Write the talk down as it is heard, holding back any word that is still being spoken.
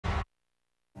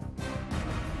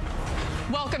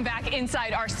Welcome back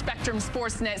inside our Spectrum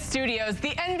SportsNet studios.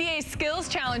 The NBA Skills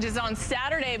Challenge is on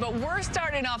Saturday, but we're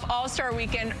starting off All-Star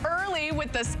Weekend early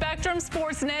with the Spectrum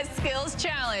SportsNet Skills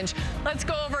Challenge. Let's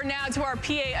go over now to our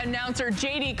PA announcer,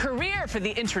 JD Career, for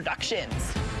the introductions.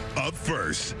 Up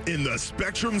first in the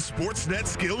Spectrum SportsNet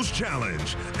Skills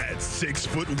Challenge at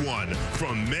 6'1"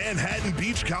 from Manhattan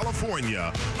Beach,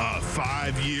 California, a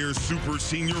 5-year super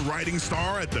senior rising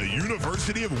star at the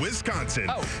University of Wisconsin.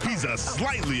 He's a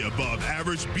slightly above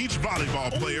average beach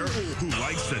volleyball player who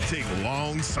likes to take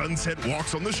long sunset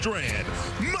walks on the Strand.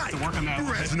 Mike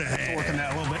Bresnahan. Working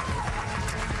that a little bit.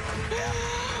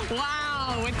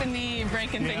 Wow, with the knee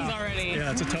breaking things already.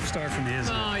 Yeah, it's a tough start for me,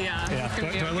 isn't it? Oh, yeah.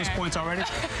 Do I lose points already?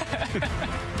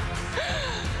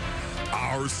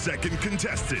 Our second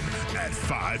contestant at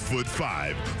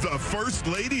 5'5", the First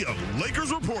Lady of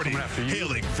Lakers reporting,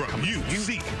 hailing from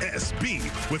UCSB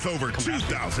with over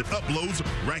 2,000 uploads,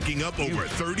 racking up over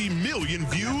 30 million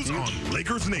views on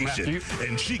Lakers Nation.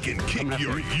 And she can kick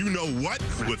your you-know-what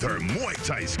with her Muay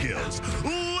Thai skills.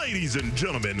 Ladies and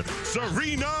gentlemen,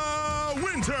 Serena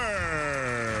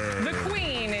Winters. The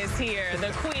Queen is here.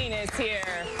 The Queen is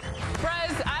here.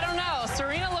 Brez, I don't know.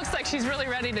 Serena looks like she's really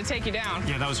ready to take you down.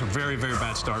 Yeah, that was a very, very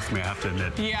bad start for me, I have to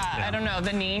admit. Yeah, I don't know.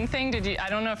 The kneeing thing, did you? I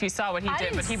don't know if you saw what he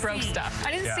did, but he broke stuff.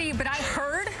 I didn't see, but I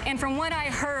heard, and from what I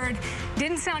heard,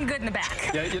 didn't sound good in the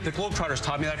back. Yeah, the Globetrotters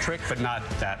taught me that trick, but not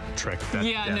that trick.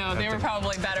 No, they were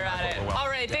probably better at it. All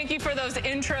right, thank you for those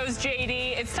intros,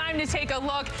 JD. It's time to take a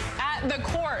look at the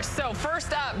course. So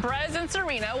first up, Brez and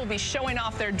Serena will be showing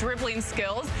off their dribbling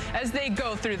skills as they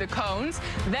go through the cones.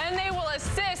 Then they will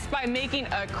assist by making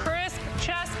a crisp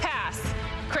chest pass.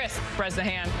 Crisp,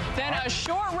 Bresnahan. Then a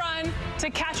short run to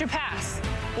catch a pass.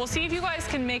 We'll see if you guys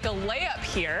can make a layup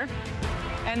here.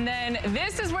 And then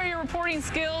this is where your reporting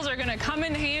skills are going to come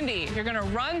in handy. You're going to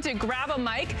run to grab a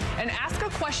mic and ask a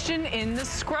question in the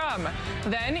scrum.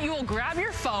 Then you will grab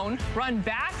your phone, run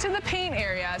back to the paint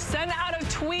area, send out a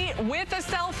tweet with a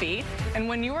selfie, and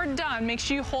when you are done, make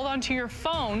sure you hold onto your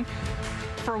phone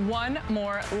for one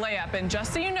more layup. And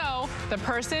just so you know, the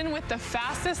person with the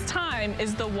fastest time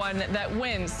is the one that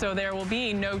wins, so there will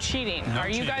be no cheating. Are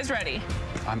you guys ready?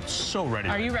 I'm so ready.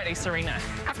 Are you ready, Serena?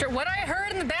 After what I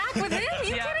heard in the back with him?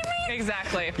 You kidding me?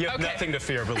 Exactly. You have nothing to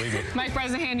fear, believe me. Mike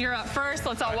Bresnahan, you're up first.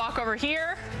 Let's all walk over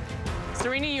here.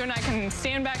 Serena, you and I can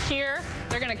stand back here.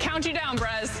 They're going to count you down,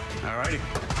 Brez. All righty.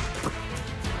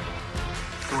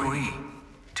 3,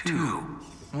 2,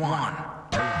 1.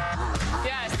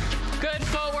 Yes. Good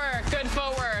footwork. Good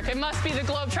footwork. It must be the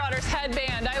Globetrotters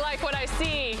headband. I like what I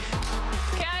see.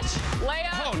 Catch,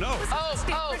 layup. Oh, no. Oh,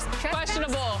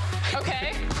 questionable.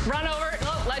 Okay. Run over.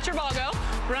 Oh, let your ball go.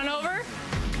 Run over.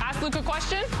 Ask Luke a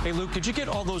question. Hey, Luke, did you get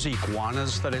all those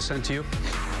iguanas that I sent to you?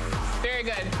 Very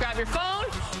good. Grab your phone.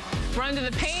 Run to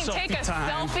the paint. Take a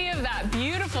selfie of that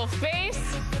beautiful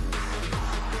face.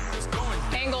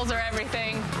 Angles are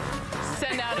everything.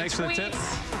 Send out a tweet. Thanks for the tip.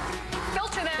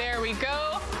 Filter that. There we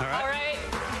go. All right.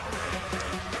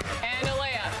 And a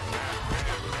layup.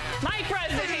 Mike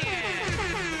Bresnahan.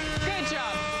 Good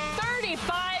job.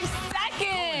 35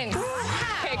 seconds.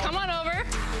 Okay, come on over.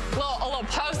 A little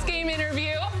post-game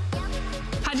interview.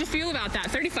 How'd you feel about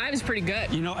that? 35 is pretty good.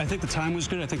 You know, I think the time was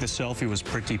good. I think the selfie was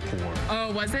pretty poor.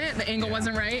 Oh, was it? The angle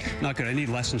wasn't right? Not good. I need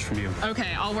lessons from you.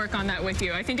 Okay, I'll work on that with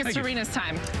you. I think it's Serena's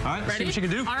time. All right, ready? See what you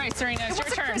can do. All right, Serena, it's your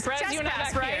turn. Brez, you and I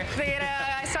back right?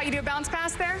 I saw you do a bounce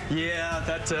pass there. Yeah,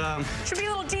 that should be a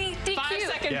little DQ.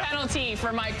 5-second penalty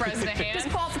for Mike Bresnahan.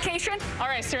 Disqualification. All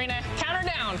right, Serena, count her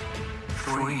down.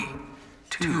 3,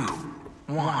 2,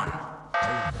 1.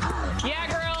 Yeah,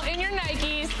 girl, in your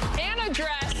Nikes and a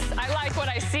dress. I like what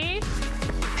I see.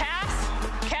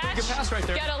 Pass, catch, good pass right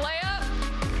there. Get a layup.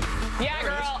 Yeah,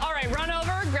 girl. All right, run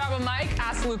over, grab a mic,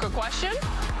 ask Luke a question.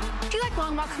 Do you like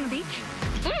long walks on the beach?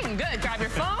 Good. Grab your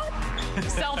phone.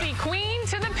 Selfie queen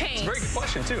to the paint. It's a very good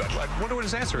question, too. I wonder what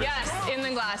his answer is. Yes, in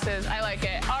the glasses. I like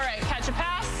it. All right, catch a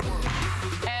pass.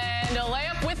 And a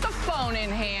layup with the phone in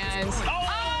hand. Oh!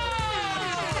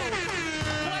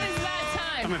 What is that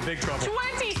time? I'm in big trouble.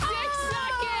 26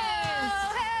 seconds.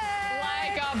 Hey.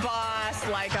 Like a boss,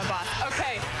 like a boss.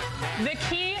 Okay, the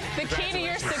key to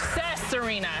your success,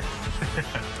 Serena.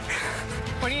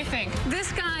 What do you think?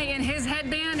 This guy in his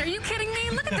headband, are you kidding me?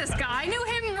 Look at this guy. I knew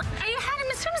him, I had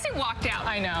him as soon as he walked out.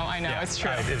 I know, Yeah, it's true.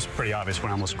 It was pretty obvious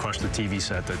when I almost crushed the TV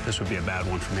set that this would be a bad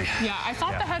one for me. Yeah, I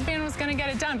thought the headband was going to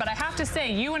get it done, but I have to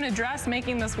say, you in a dress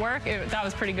making this work, that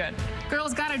was pretty good.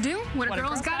 Girls gotta do what a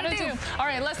girl's gotta do. All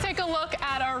right, let's take a look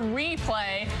at our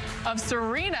replay of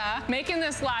Serena making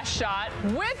this last shot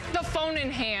with the phone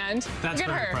in hand. That's look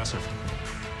at very her. impressive.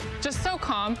 Just so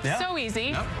calm, so easy.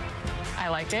 Yep. I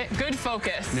like it. Good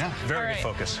focus. Yeah, very All good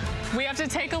focus. We have to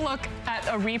take a look at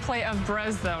a replay of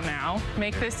Brez, though, now.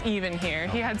 Make this even here.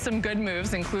 He had some good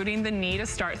moves, including the knee to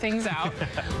start things out.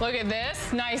 Look at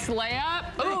this. Nice layup.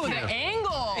 Ooh, the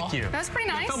angle. Thank you. That's pretty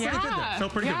nice. Felt pretty good there.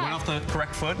 Felt pretty good. Went off the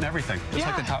correct foot and everything. Just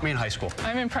like they taught me in high school.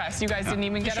 I'm impressed. You guys didn't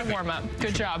even get a warm-up.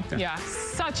 Good job. Yeah.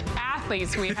 Such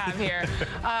athletes we have here.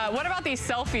 What about these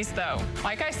selfies, though?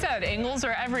 Like I said, angles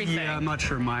are everything. Yeah, I'm not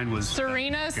sure mine was.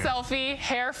 Serena's selfie,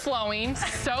 hair flowing,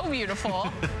 so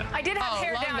beautiful. I did have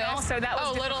hair down also. That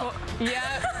was little.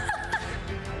 Yeah.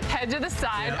 Head to the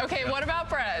side. Yeah, okay, what about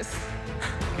Brez?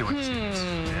 You want to see this.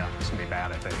 Yeah, it's going to be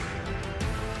bad, I think.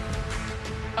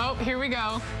 Oh, here we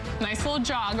go. Nice little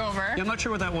jog over. Yeah, I'm not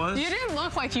sure what that was. You didn't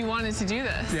look like you wanted to do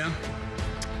this. Yeah.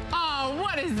 Oh,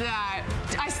 what is that?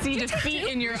 I see defeat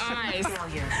in your eyes.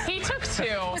 He took 2.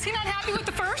 Was he not happy with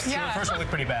the first? Yeah. The first one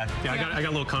looked pretty bad. Yeah, I got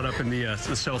a little caught up in the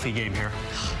selfie game here.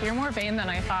 You're more vain than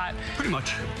I thought. Pretty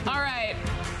much. All right.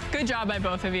 Good job by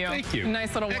both of you. Thank you.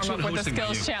 Nice little warm-up Excellent with the hosting by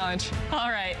skills you. challenge. All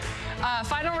right.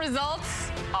 Final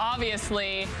results,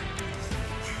 obviously.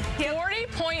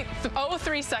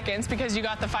 40.03 seconds because you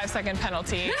got the 5-second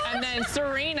penalty. And then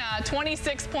Serena,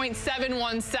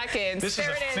 26.71 seconds. This is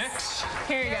a fix.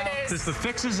 Here you go. This the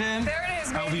fix is in. There it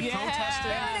is, I will be baby.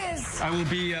 protesting. There it is. I will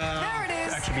be There it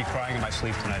is. actually be crying in my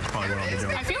sleep tonight. That's probably what I'll be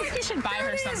doing. I feel like you should buy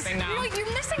her something now.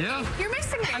 You're missing me. You're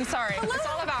missing me. I'm sorry. Hello? It's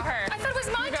all about her. I thought it was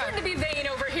my turn to be vain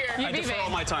over here. You I be defer vain. all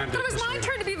my time I to thought it was my Serena.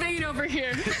 turn to be vain over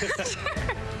here.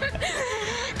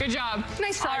 Good job.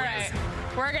 Nice try, All right.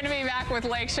 We're going to be back with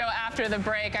Lakeshow after the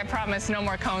break. I promise no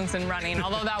more cones and running,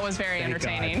 although that was very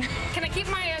entertaining. Can I keep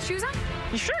my shoes on?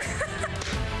 You sure?